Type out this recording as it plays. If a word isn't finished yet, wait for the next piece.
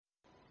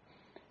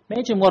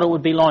Imagine what it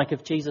would be like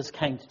if Jesus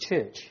came to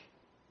church.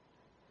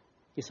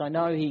 Yes, I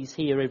know he's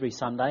here every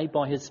Sunday.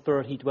 By his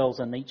Spirit he dwells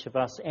in each of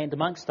us and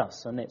amongst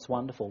us, and that's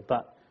wonderful.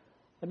 But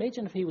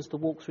imagine if he was to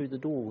walk through the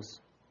doors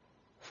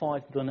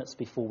 5 minutes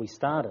before we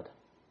started.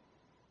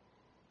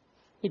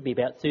 He'd be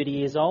about 30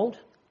 years old,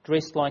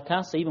 dressed like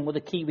us, even with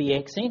a Kiwi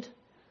accent.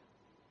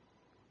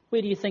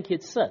 Where do you think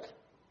he'd sit?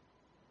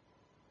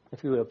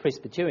 If we were a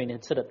Presbyterian,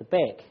 he'd sit at the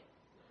back.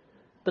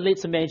 But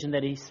let's imagine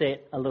that he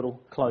sat a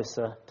little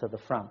closer to the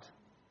front.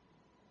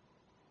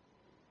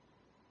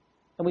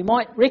 And we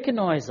might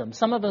recognise him.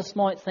 Some of us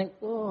might think,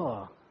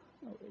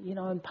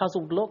 and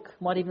puzzled look.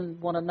 Might even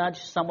want to nudge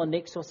someone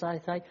next to us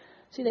and say,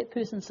 see that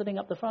person sitting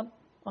up the front?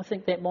 I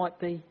think that might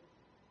be.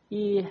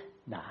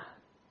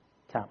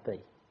 Can't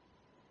be.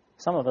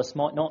 Some of us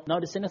might not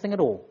notice anything at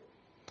all.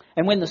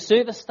 And when the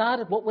service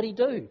started, what would he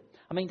do?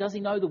 I mean, does he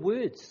know the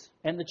words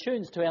and the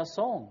tunes to our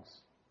songs?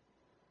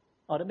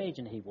 I'd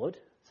imagine he would,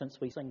 since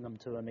we sing them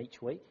to him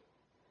each week.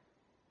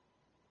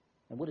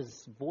 And would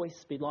his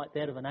voice be like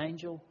that of an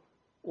angel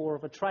or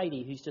of a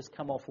tradie who's just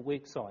come off a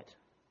work site,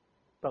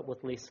 but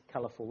with less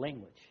colourful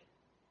language?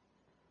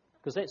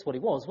 Because that's what he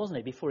was, wasn't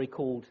he? Before he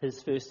called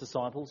his first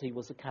disciples, he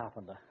was a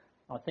carpenter.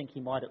 I think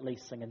he might at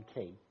least sing in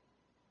key.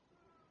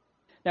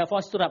 Now, if I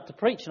stood up to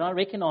preach and I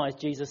recognised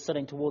Jesus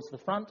sitting towards the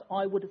front,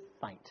 I would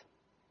faint.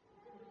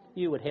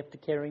 You would have to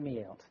carry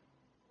me out.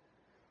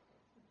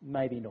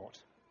 Maybe not.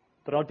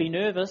 But I'd be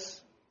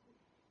nervous.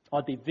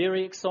 I'd be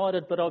very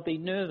excited, but I'd be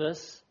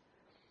nervous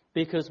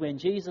because when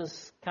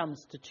Jesus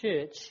comes to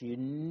church, you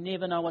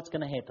never know what's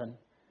going to happen.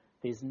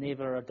 There's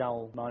never a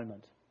dull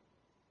moment.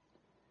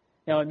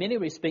 Now, in many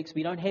respects,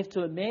 we don't have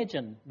to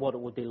imagine what it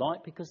would be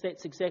like because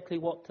that's exactly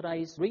what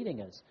today's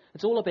reading is.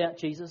 It's all about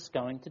Jesus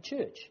going to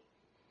church.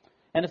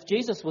 And if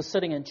Jesus was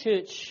sitting in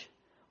church,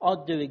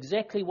 I'd do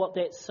exactly what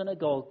that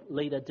synagogue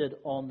leader did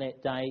on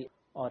that day.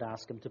 I'd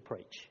ask him to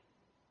preach.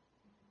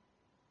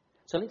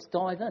 So let's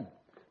dive in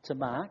to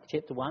Mark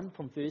chapter 1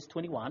 from verse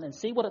 21 and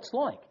see what it's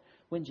like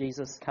when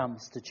Jesus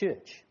comes to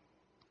church.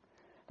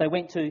 They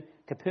went to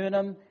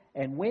Capernaum,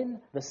 and when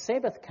the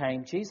Sabbath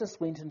came, Jesus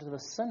went into the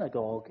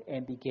synagogue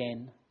and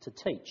began to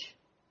teach.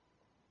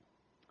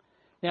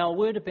 Now, a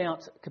word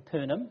about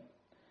Capernaum.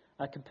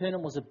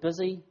 Capernaum was a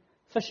busy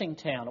fishing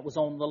town. It was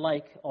on the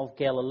Lake of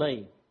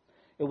Galilee.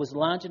 It was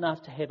large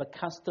enough to have a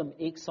custom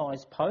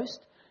excise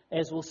post,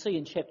 as we'll see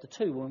in chapter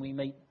 2 when we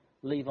meet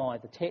Levi,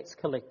 the tax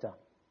collector.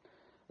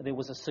 There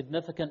was a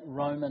significant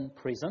Roman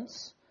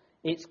presence.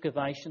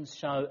 Excavations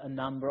show a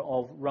number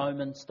of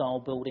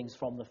Roman-style buildings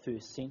from the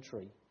 1st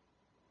century.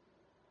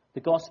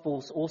 The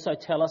Gospels also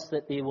tell us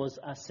that there was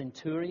a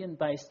centurion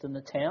based in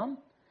the town,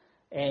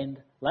 and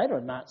later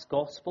in Mark's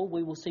Gospel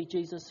we will see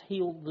Jesus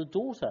heal the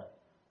daughter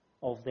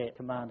of that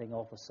commanding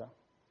officer.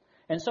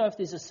 And so if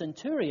there's a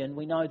centurion,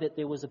 we know that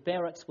there was a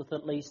barracks with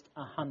at least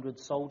 100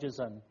 soldiers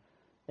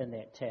in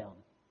that town.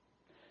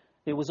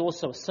 There was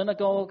also a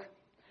synagogue,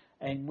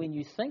 and when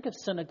you think of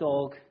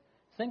synagogue,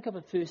 think of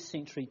a 1st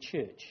century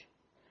church,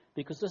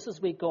 because this is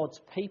where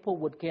God's people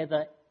would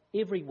gather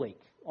every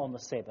week on the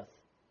Sabbath.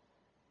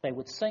 They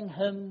would sing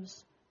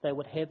hymns, they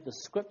would have the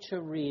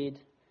scripture read,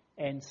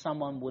 and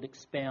someone would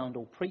expound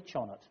or preach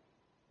on it.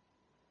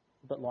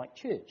 A bit like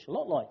church, a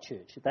lot like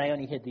church. They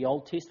only had the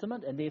Old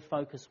Testament and their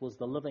focus was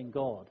the living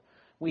God.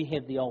 We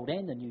have the Old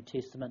and the New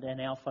Testament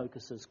and our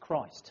focus is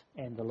Christ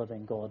and the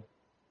living God.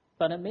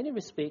 But in many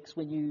respects,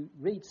 when you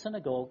read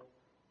synagogue,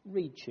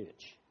 read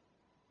church.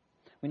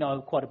 We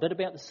know quite a bit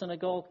about the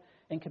synagogue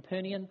in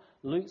Capernaum.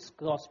 Luke's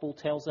Gospel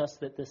tells us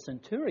that the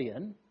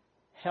centurion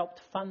helped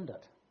fund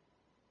it.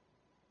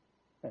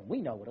 And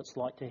we know what it's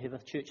like to have a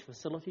church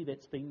facility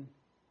that's been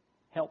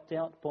helped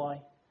out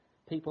by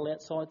people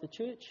outside the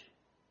church.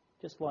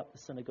 Just like the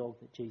synagogue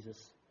that Jesus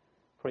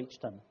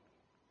preached in.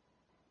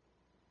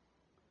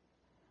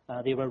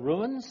 There were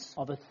ruins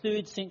of a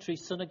 3rd century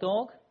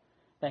synagogue.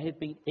 They have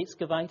been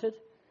excavated.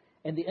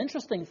 And the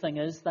interesting thing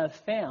is they've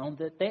found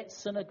that that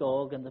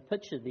synagogue in the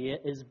picture there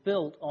is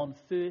built on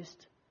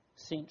 1st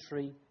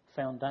century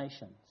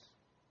foundations.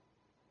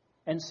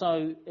 And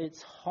so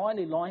it's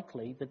highly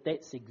likely that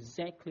that's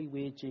exactly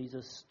where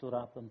Jesus stood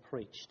up and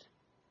preached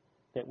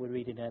that we're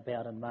reading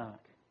about in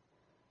Mark.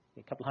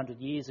 A couple of hundred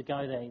years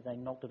ago, they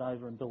knocked it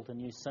over and built a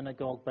new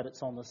synagogue, but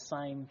it's on the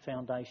same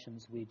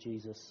foundations where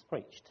Jesus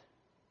preached.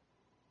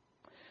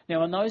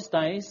 Now, in those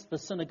days, the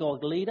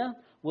synagogue leader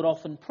would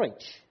often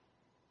preach,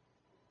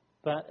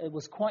 but it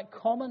was quite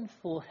common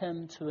for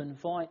him to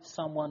invite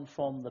someone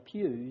from the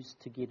pews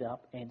to get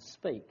up and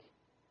speak.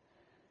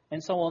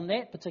 And so on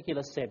that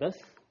particular Sabbath,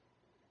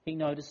 he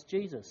noticed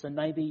Jesus, and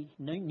maybe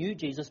knew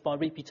Jesus by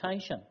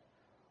reputation,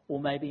 or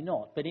maybe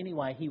not. But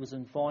anyway, he was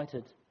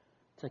invited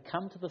to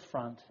come to the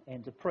front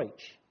and to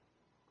preach.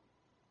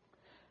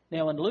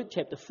 Now in Luke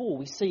chapter 4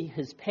 we see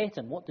his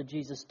pattern. What did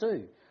Jesus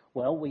do?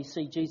 Well, we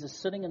see Jesus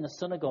sitting in the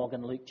synagogue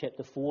in Luke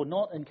chapter 4,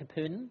 not in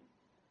Capernaum,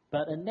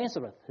 but in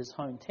Nazareth, his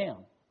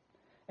hometown.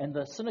 And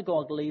the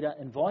synagogue leader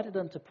invited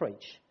him to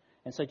preach.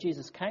 And so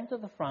Jesus came to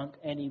the front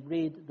and he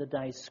read the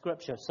day's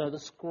scripture. So the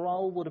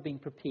scroll would have been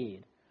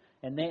prepared.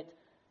 And that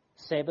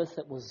Sabbath,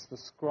 it was the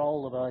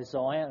scroll of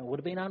Isaiah. It would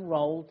have been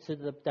unrolled to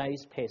the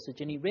day's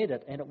passage, and he read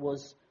it, and it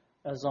was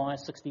Isaiah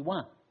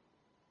 61,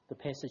 the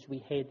passage we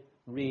had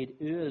read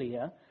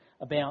earlier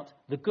about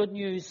the good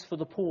news for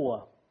the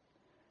poor,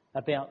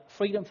 about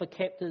freedom for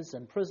captives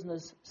and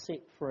prisoners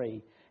set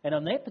free. And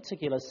on that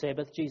particular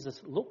Sabbath,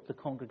 Jesus looked the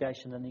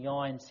congregation in the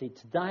eye and said,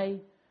 "Today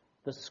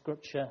the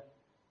scripture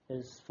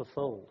is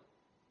fulfilled."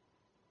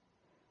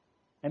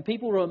 And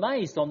people were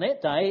amazed on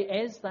that day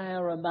as they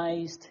are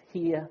amazed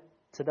here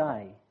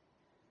today.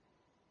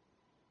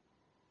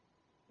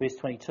 Verse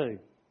 22.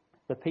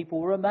 The people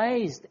were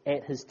amazed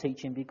at his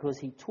teaching because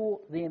he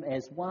taught them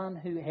as one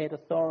who had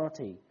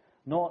authority,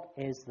 not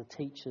as the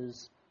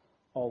teachers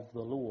of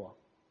the law.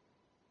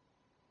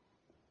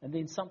 And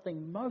then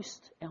something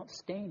most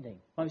outstanding,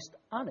 most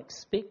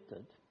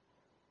unexpected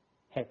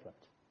happened.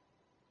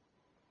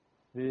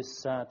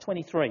 Verse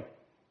 23.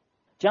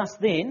 Just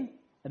then,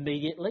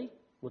 immediately,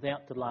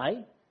 without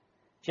delay,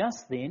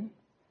 just then,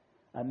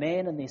 a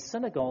man in their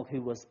synagogue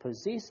who was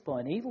possessed by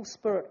an evil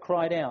spirit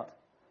cried out,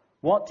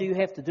 "What do you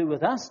have to do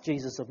with us,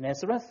 Jesus of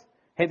Nazareth?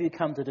 Have you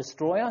come to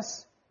destroy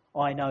us?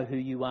 I know who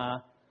you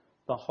are,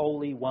 the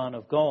Holy One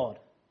of God."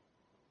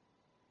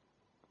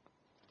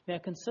 Now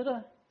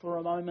consider for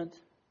a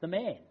moment the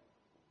man.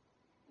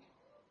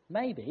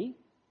 Maybe,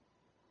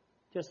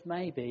 just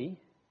maybe,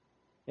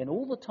 in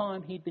all the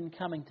time he'd been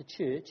coming to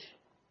church,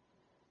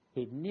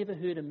 he'd never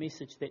heard a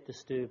message that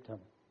disturbed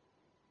him.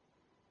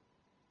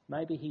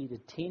 Maybe he'd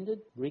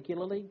attended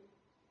regularly,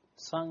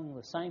 sung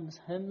the same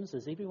hymns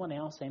as everyone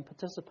else and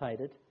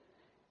participated,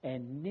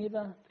 and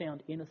never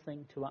found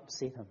anything to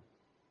upset him.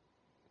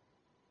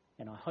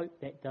 And I hope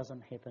that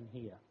doesn't happen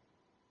here.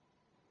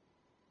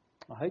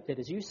 I hope that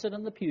as you sit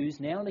in the pews,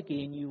 now and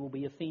again you will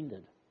be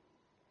offended.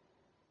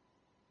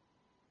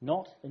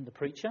 Not in the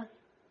preacher,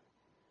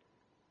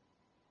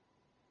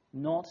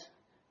 not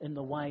in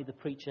the way the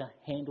preacher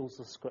handles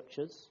the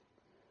scriptures.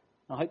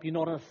 I hope you're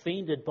not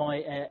offended by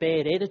a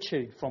bad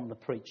attitude from the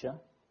preacher.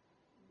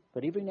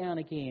 But every now and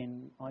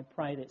again, I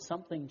pray that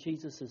something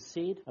Jesus has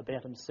said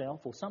about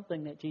himself or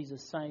something that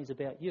Jesus says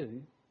about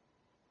you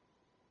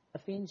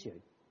offends you.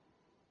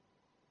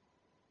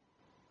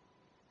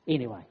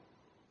 Anyway,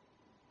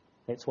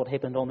 that's what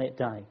happened on that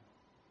day.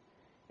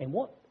 And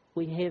what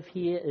we have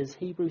here is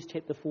Hebrews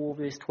chapter 4,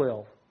 verse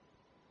 12.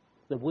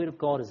 The Word of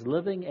God is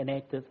living and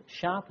active,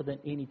 sharper than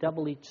any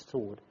double-edged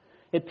sword.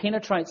 It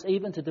penetrates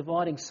even to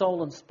dividing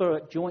soul and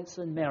spirit, joints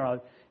and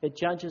marrow. It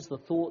judges the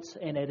thoughts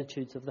and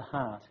attitudes of the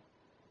heart.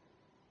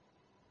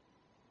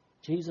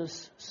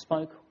 Jesus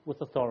spoke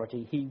with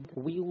authority. He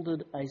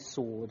wielded a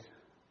sword,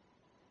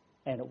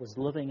 and it was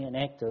living and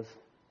active,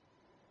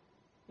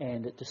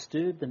 and it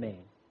disturbed the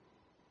man,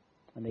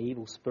 and the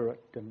evil spirit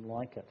didn't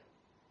like it.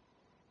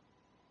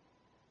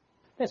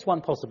 That's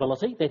one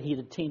possibility, that he'd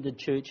attended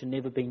church and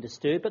never been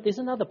disturbed, but there's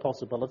another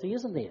possibility,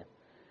 isn't there?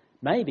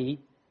 Maybe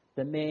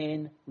the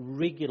man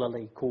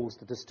regularly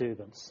caused a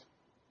disturbance.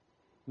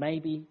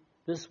 Maybe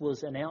this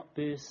was an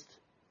outburst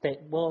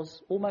that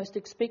was almost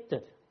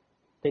expected,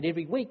 that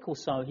every week or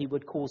so he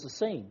would cause a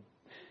scene.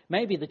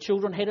 Maybe the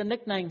children had a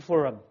nickname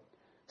for him,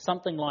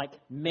 something like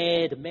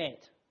Mad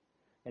Matt,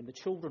 and the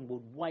children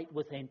would wait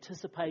with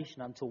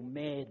anticipation until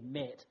Mad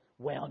Matt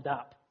wound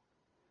up.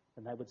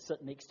 And they would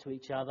sit next to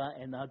each other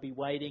and they'd be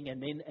waiting,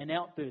 and then an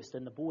outburst,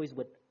 and the boys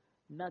would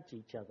nudge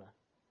each other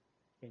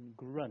and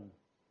grin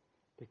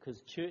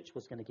because church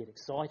was going to get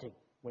exciting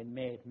when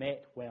Mad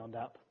Matt wound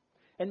up.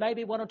 And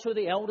maybe one or two of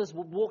the elders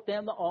would walk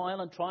down the aisle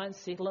and try and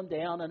settle him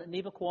down, and it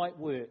never quite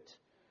worked.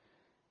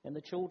 And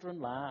the children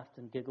laughed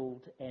and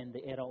giggled, and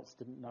the adults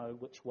didn't know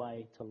which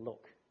way to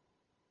look.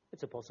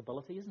 It's a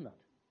possibility, isn't it?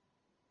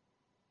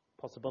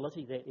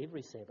 Possibility that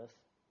every Sabbath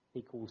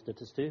he caused a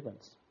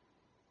disturbance.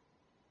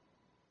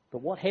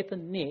 But what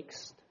happened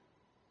next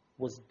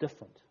was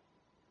different.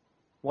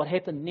 What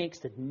happened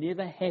next had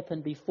never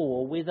happened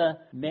before, whether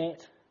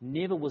Matt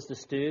never was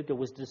disturbed or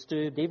was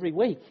disturbed every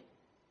week.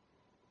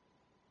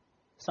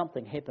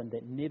 Something happened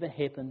that never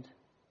happened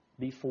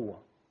before.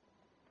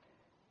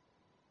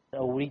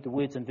 I'll read the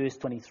words in verse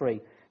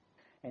 23.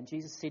 And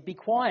Jesus said, "Be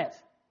quiet,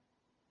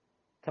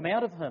 come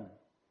out of him."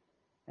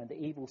 And the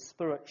evil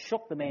spirit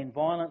shook the man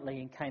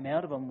violently and came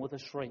out of him with a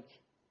shriek.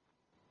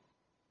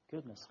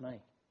 Goodness me.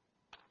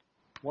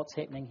 What's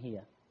happening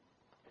here?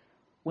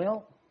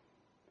 Well,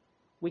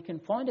 we can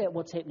find out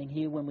what's happening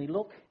here when we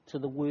look to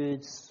the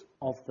words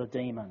of the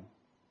demon.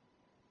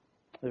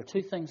 There are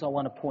two things I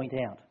want to point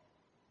out.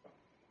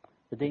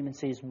 The demon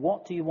says,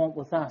 "What do you want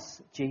with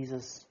us,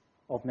 Jesus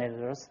of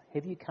Nazareth?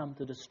 Have you come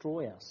to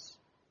destroy us?"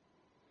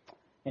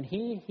 And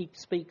here he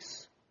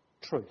speaks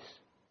truth.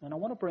 And I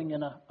want to bring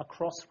in a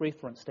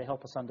cross-reference to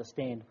help us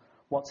understand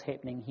what's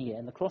happening here.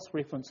 And the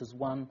cross-reference is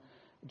 1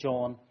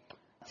 John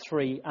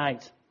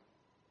 3:8.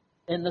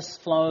 In this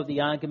flow of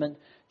the argument,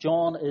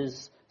 John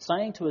is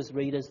saying to his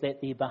readers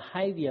that their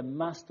behaviour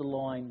must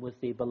align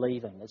with their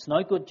believing. It's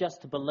no good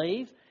just to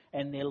believe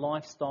and their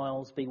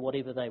lifestyles be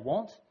whatever they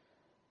want.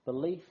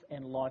 Belief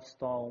and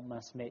lifestyle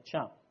must match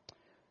up.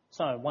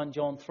 So 1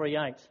 John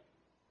 3:8.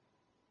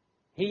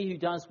 He who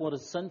does what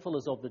is sinful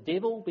is of the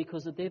devil,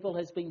 because the devil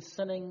has been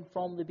sinning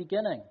from the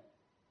beginning.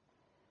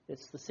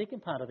 It's the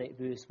second part of that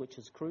verse which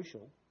is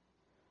crucial.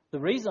 The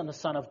reason the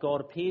Son of God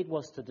appeared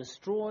was to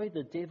destroy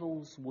the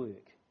devil's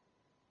work.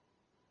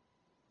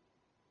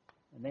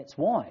 And that's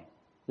why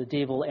the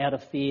devil, out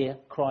of fear,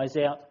 cries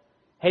out,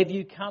 "Have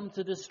you come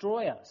to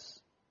destroy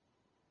us?"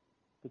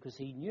 Because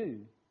he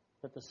knew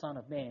that the Son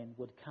of Man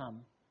would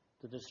come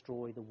to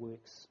destroy the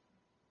works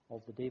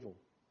of the devil.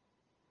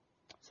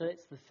 So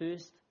that's the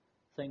first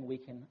thing we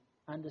can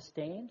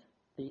understand,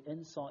 the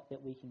insight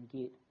that we can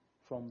get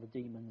from the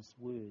demon's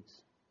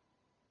words.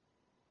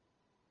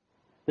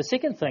 The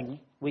second thing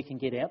we can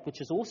get out,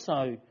 which is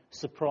also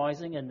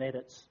surprising in that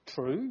it's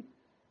true,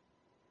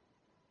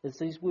 is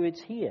these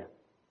words here.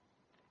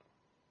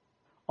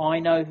 I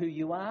know who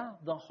you are,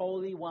 the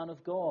Holy One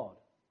of God.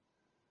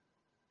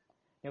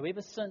 Now,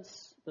 ever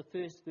since the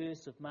first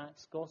verse of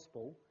Mark's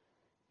Gospel,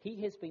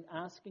 he has been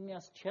asking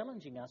us,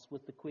 challenging us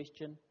with the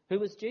question,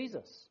 who is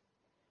Jesus?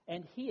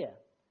 And here,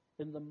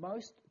 in the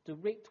most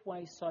direct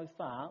way so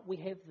far, we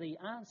have the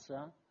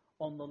answer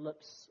on the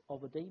lips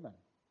of a demon,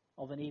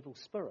 of an evil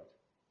spirit.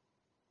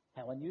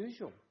 How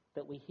unusual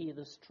that we hear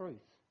this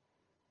truth,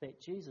 that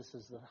Jesus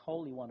is the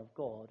Holy One of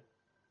God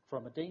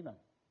from a demon.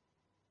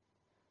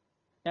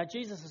 Now,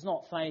 Jesus is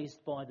not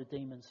fazed by the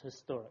demon's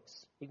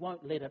hysterics. He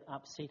won't let it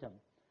upset him.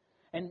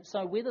 And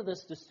so whether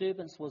this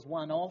disturbance was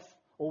one-off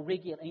or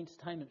regular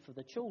entertainment for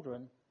the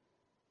children,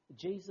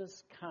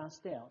 Jesus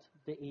cast out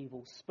the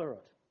evil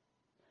spirit.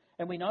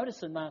 And we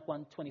notice in Mark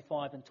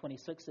 1:25 and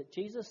 26 that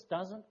Jesus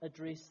doesn't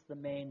address the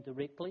man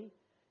directly,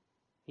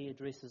 he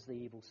addresses the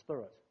evil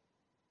spirit.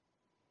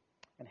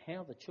 And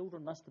how the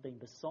children must have been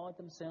beside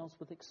themselves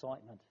with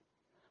excitement.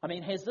 I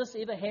mean, has this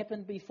ever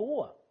happened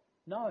before?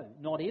 No,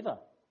 not ever.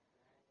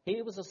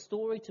 Here was a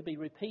story to be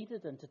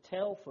repeated and to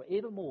tell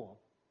forevermore.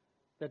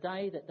 The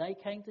day that they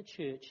came to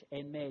church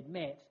and Mad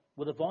Matt,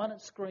 with a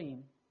violent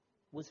scream,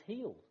 was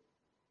healed.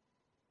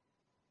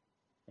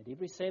 And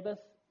every Sabbath,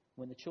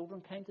 when the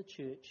children came to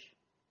church,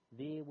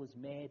 there was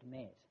Mad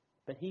Matt.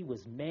 But he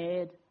was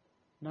mad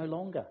no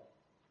longer.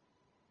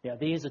 Now,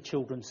 there's a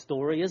children's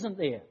story, isn't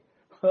there?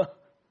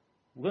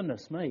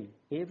 Goodness me,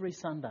 every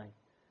Sunday,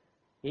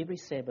 every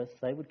Sabbath,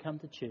 they would come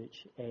to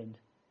church and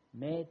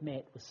Mad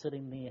Matt was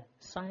sitting there,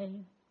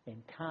 sane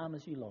and calm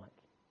as you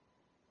like,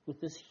 with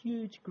this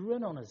huge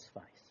grin on his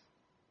face,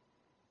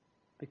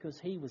 because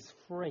he was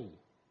free.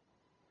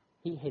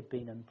 He had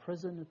been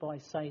imprisoned by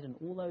Satan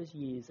all those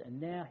years,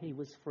 and now he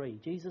was free.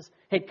 Jesus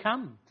had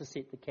come to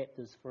set the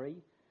captives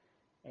free,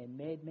 and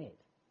Mad Matt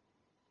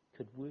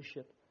could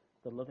worship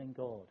the living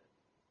God.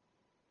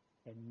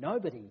 And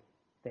nobody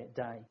that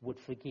day would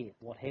forget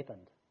what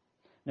happened.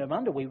 No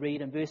wonder we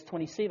read in verse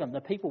 27,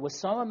 the people were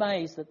so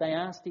amazed that they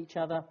asked each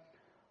other,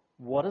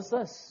 "What is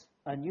this?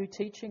 A new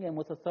teaching and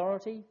with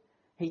authority?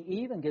 He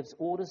even gives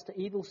orders to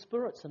evil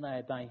spirits and they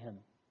obey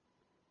him."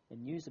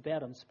 And news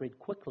about him spread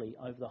quickly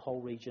over the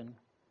whole region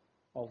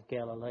of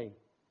Galilee.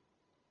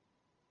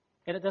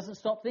 And it doesn't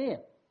stop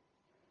there,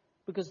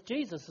 because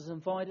Jesus is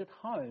invited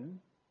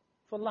home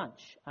for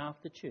lunch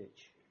after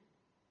church.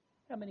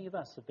 How many of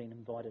us have been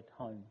invited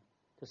home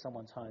to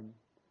someone's home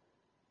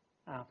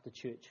after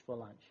church for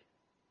lunch?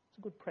 It's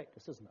a good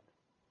practice, isn't it?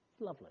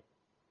 It's lovely.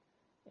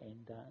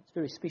 And it's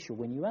very special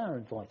when you are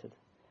invited.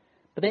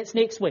 But that's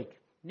next week.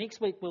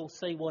 Next week we'll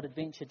see what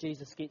adventure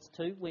Jesus gets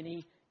to when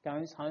he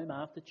goes home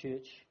after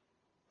church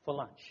for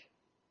lunch.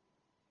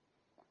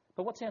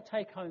 But what's our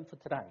take home for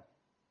today?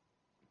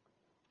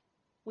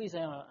 Where's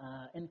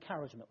our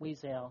encouragement?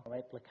 Where's our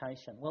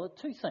application? Well,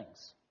 two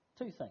things.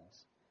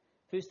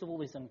 First of all,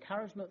 there's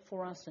encouragement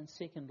for us, and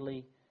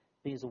secondly,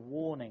 there's a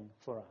warning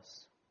for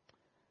us.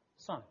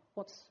 So,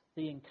 what's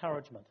the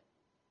encouragement?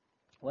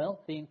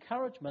 Well, the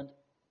encouragement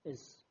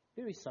is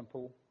very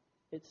simple.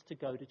 It's to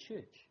go to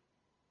church,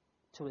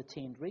 to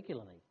attend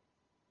regularly.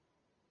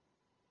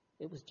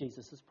 It was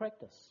Jesus'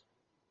 practice.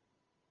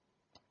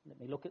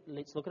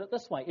 Let's look at it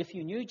this way. If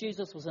you knew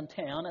Jesus was in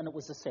town and it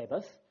was the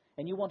Sabbath,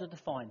 and you wanted to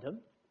find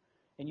him,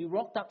 and you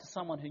rocked up to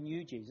someone who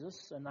knew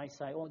Jesus, and they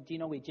say, "Oh, do you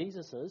know where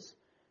Jesus is?"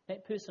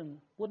 That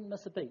person wouldn't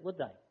miss a beat, would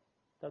they?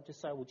 They'll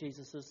just say, "Well,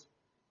 Jesus is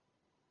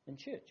in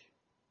church,"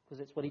 because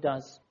that's what he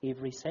does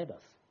every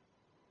Sabbath.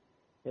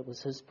 It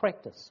was his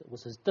practice. It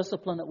was his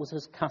discipline. It was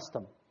his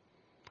custom.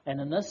 And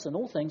in this and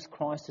all things,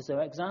 Christ is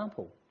our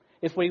example.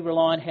 If we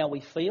rely on how we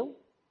feel,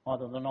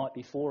 either the night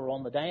before or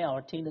on the day, our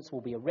attendance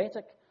will be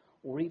erratic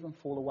or even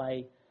fall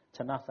away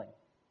to nothing.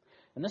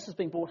 And this has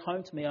been brought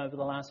home to me over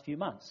the last few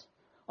months.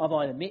 I've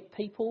either met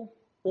people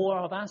or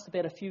I've asked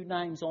about a few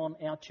names on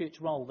our church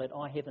roll that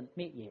I haven't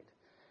met yet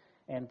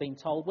and been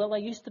told, well, they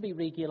used to be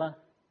regular,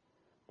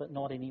 but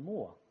not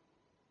anymore.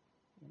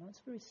 You know, it's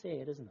very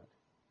sad, isn't it?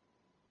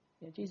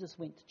 You know, Jesus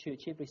went to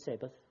church every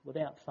Sabbath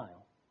without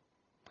fail.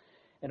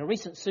 In a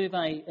recent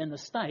survey in the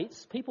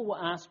States, people were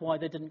asked why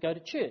they didn't go to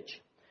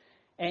church.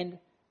 And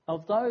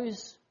of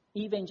those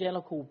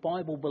evangelical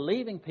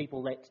Bible-believing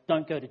people that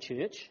don't go to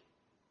church,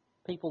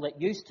 people that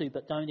used to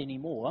but don't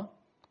anymore,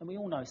 and we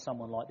all know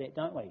someone like that,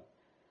 don't we?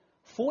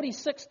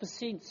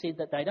 46% said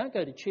that they don't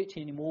go to church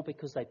anymore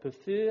because they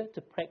prefer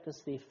to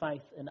practice their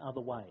faith in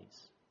other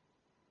ways.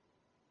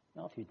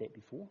 Now, I've heard that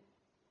before.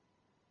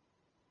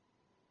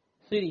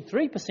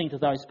 33% of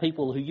those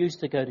people who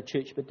used to go to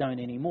church but don't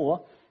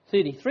anymore,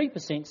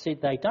 33% said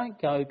they don't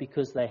go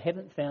because they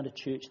haven't found a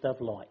church they've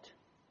liked.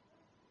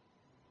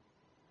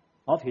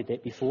 I've heard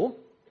that before.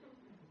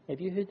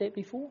 Have you heard that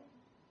before?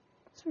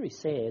 It's very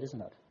sad,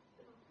 isn't it?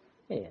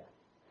 Yeah.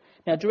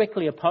 Now,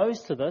 directly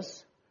opposed to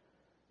this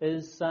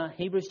is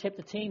Hebrews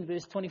chapter 10,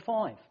 verse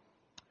 25.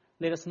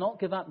 Let us not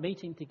give up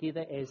meeting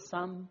together as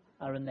some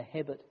are in the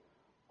habit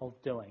of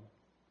doing,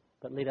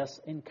 but let us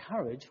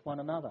encourage one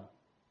another.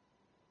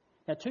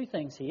 Now, two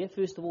things here.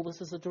 First of all,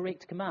 this is a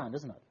direct command,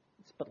 isn't it?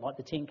 It's a bit like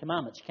the Ten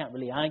Commandments. You can't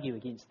really argue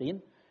against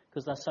them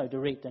because they're so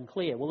direct and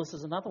clear. Well, this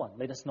is another one.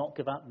 Let us not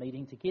give up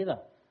meeting together.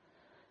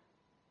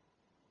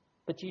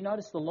 But do you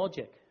notice the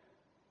logic?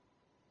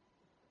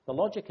 The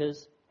logic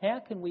is, how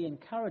can we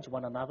encourage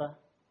one another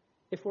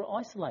if we're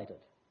isolated?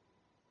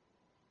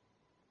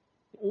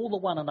 All the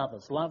one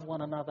another's, love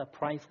one another,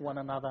 pray for one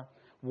another,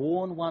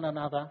 warn one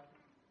another.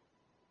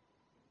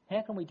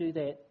 How can we do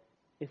that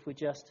if we're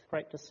just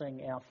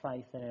practicing our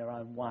faith in our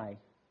own way,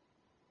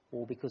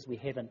 or because we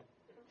haven't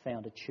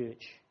found a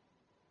church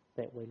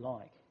that we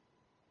like?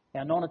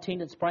 Our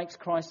non-attendance breaks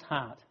Christ's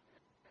heart.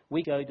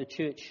 We go to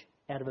church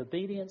out of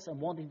obedience and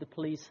wanting to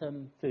please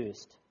Him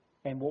first,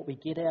 and what we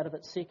get out of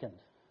it second.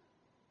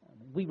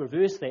 We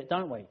reverse that,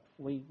 don't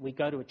we? We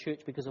go to a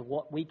church because of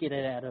what we get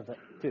out of it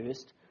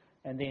first,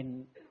 and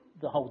then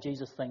the whole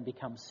Jesus thing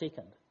becomes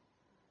second.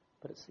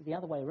 But it's the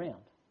other way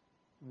around.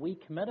 We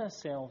commit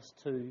ourselves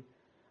to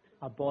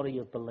a body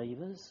of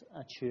believers,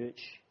 a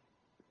church,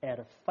 out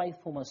of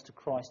faithfulness to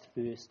Christ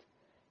first,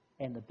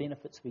 and the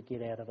benefits we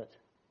get out of it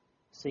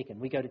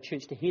second. We go to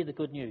church to hear the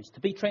good news, to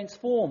be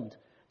transformed,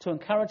 to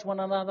encourage one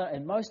another,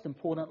 and most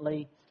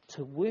importantly,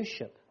 to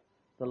worship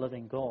the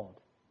living God.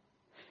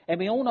 And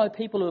we all know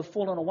people who have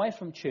fallen away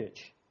from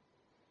church,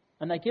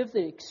 and they give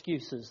the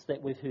excuses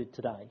that we've heard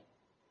today.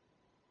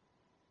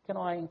 Can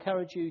I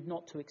encourage you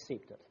not to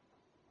accept it?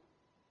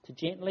 To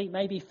gently,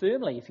 maybe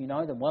firmly, if you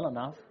know them well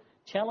enough,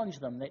 challenge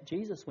them that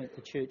Jesus went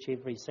to church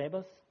every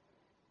Sabbath,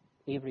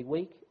 every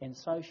week, and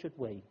so should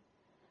we.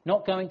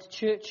 Not going to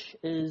church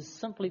is,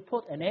 simply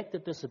put, an act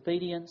of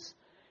disobedience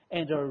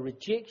and a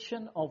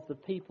rejection of the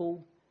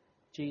people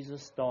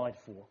Jesus died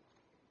for.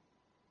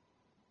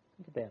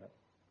 Think about it.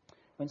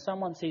 When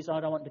someone says, I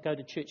don't want to go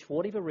to church for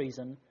whatever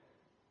reason,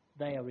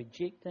 they are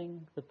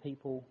rejecting the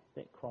people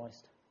that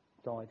Christ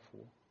died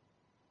for.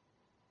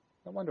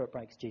 No wonder it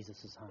breaks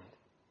Jesus' heart.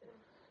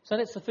 So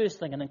that's the first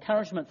thing, an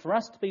encouragement for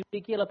us to be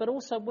regular, but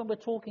also when we're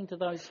talking to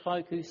those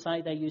folk who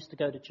say they used to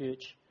go to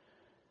church,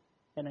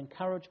 an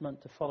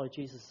encouragement to follow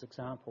Jesus'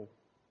 example.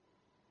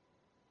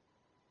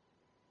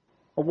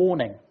 A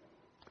warning.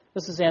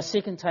 This is our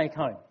second take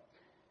home.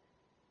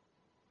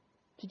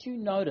 Did you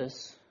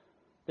notice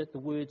that the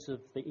words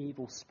of the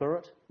evil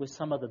spirit were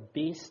some of the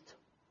best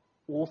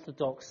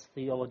orthodox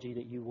theology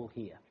that you will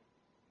hear?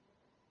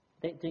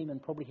 That demon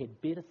probably had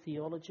better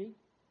theology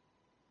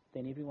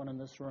than everyone in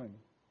this room.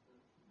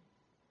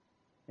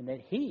 And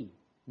that he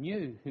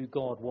knew who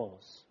God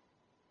was.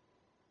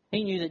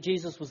 He knew that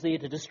Jesus was there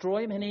to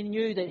destroy him, and he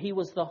knew that he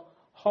was the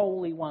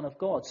Holy One of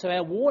God. So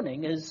our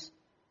warning is,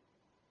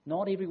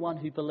 not everyone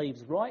who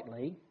believes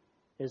rightly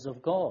is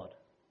of God.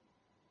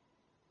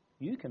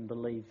 You can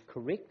believe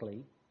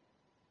correctly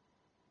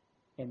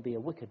and be a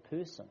wicked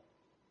person.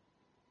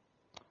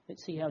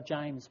 Let's see how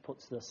James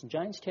puts this. In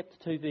James chapter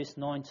 2, verse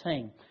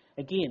 19,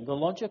 again, the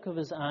logic of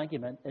his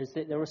argument is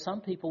that there are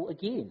some people,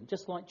 again,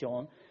 just like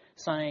John,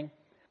 saying,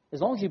 as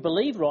long as you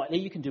believe rightly,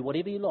 you can do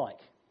whatever you like.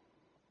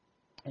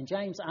 And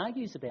James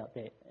argues about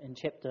that in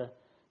chapter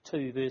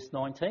 2, verse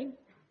 19.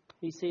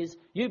 He says,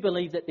 you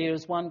believe that there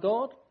is one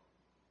God?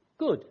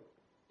 Good.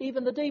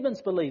 Even the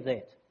demons believe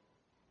that.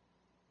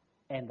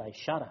 And they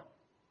shudder.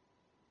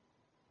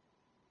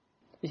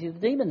 You see, the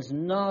demons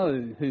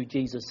know who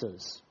Jesus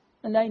is.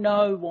 And they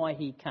know why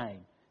he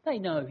came. They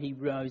know he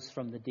rose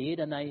from the dead,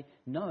 and they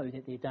know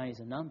that their days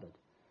are numbered.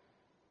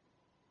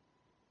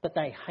 But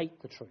they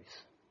hate the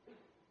truth.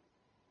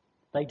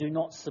 They do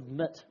not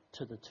submit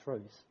to the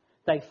truth.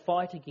 They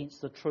fight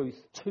against the truth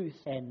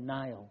tooth and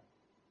nail.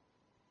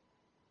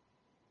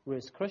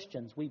 Whereas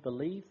Christians, we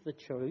believe the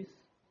truth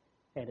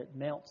and it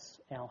melts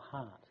our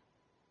heart.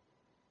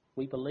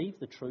 We believe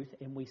the truth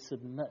and we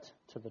submit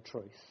to the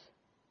truth.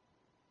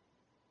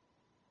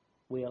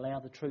 We allow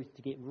the truth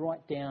to get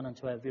right down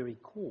into our very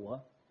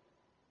core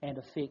and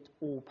affect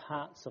all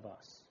parts of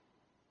us.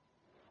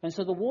 And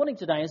so the warning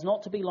today is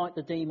not to be like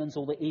the demons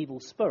or the evil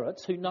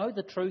spirits who know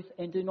the truth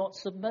and do not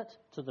submit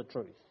to the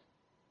truth.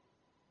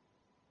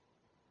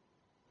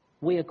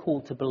 We are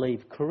called to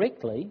believe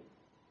correctly,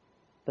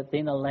 but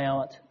then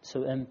allow it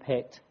to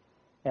impact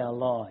our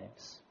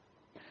lives.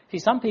 See,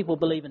 some people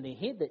believe in their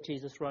head that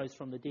Jesus rose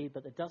from the dead,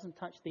 but it doesn't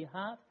touch their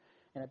heart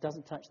and it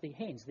doesn't touch their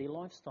hands, their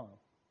lifestyle.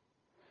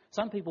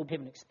 Some people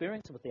have an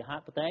experience with their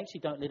heart, but they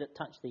actually don't let it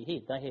touch their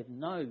head. They have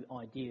no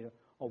idea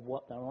of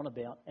what they're on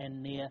about,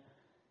 and their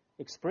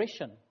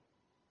expression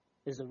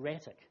is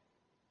erratic.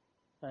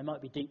 They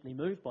might be deeply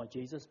moved by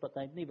Jesus, but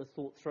they've never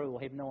thought through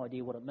or have no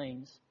idea what it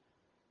means,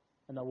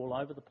 and they're all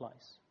over the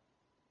place.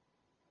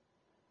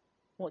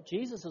 What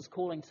Jesus is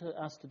calling to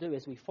us to do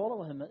as we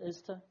follow him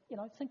is to,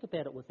 think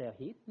about it with our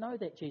head. Know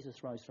that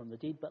Jesus rose from the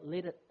dead, but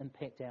let it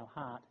impact our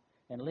heart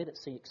and let it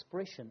see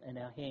expression in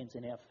our hands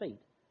and our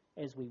feet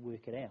as we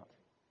work it out.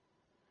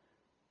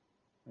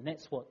 And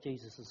that's what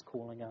Jesus is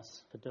calling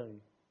us to do.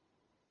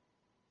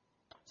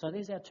 So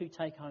there's our two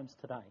take-homes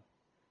today.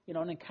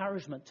 An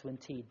encouragement to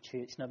attend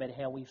church no matter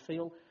how we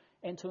feel,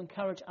 and to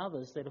encourage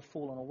others that have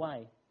fallen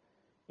away.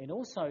 And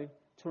also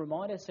to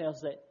remind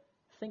ourselves that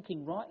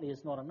thinking rightly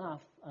is not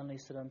enough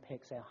unless it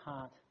impacts our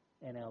heart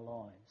and our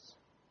lives.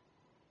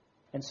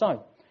 And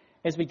so,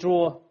 as we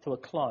draw to a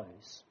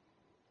close,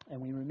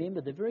 and we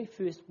remember the very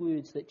first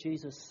words that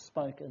Jesus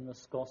spoke in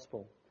this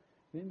gospel.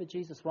 Remember,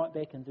 Jesus right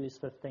back in verse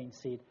 15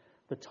 said,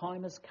 "The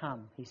time has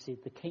come," he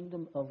said, "the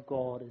kingdom of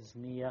God is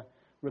near.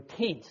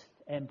 Repent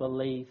and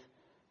believe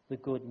the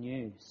good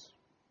news."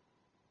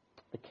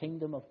 The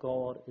kingdom of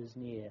God is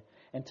near.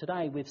 And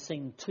today we've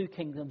seen two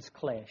kingdoms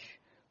clash.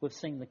 We've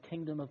seen the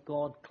kingdom of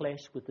God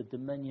clash with the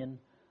dominion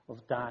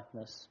of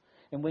darkness.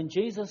 And when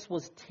Jesus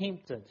was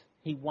tempted,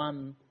 he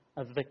won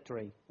a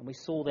victory. And we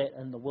saw that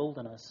in the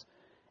wilderness.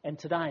 And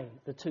today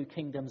the two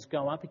kingdoms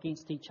go up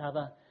against each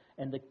other,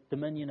 and the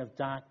dominion of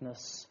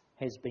darkness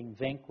has been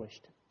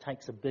vanquished. It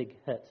takes a big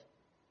hit.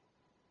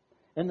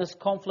 In this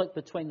conflict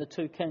between the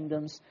two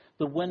kingdoms,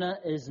 the winner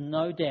is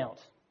no doubt.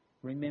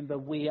 Remember,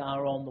 we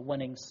are on the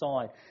winning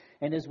side.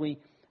 And as we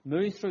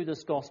move through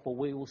this gospel,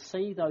 we will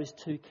see those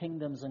two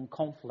kingdoms in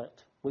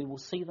conflict. We will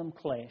see them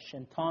clash.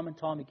 And time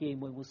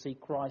again, we will see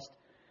Christ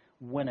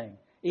winning.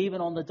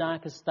 Even on the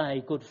darkest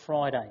day, Good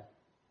Friday,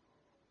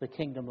 the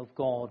kingdom of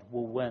God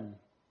will win.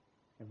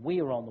 And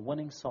we are on the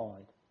winning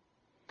side.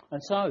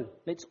 And so,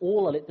 let's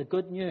all let the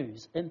good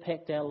news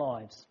impact our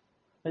lives.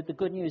 Let the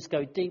good news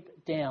go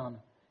deep down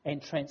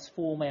and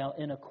transform our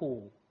inner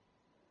core.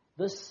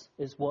 This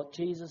is what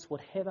Jesus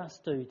would have us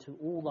do to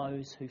all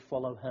those who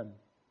follow him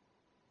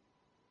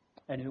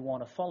and who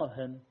want to follow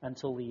him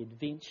until the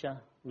adventure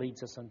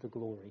leads us into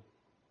glory.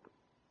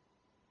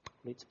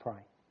 Let's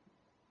pray.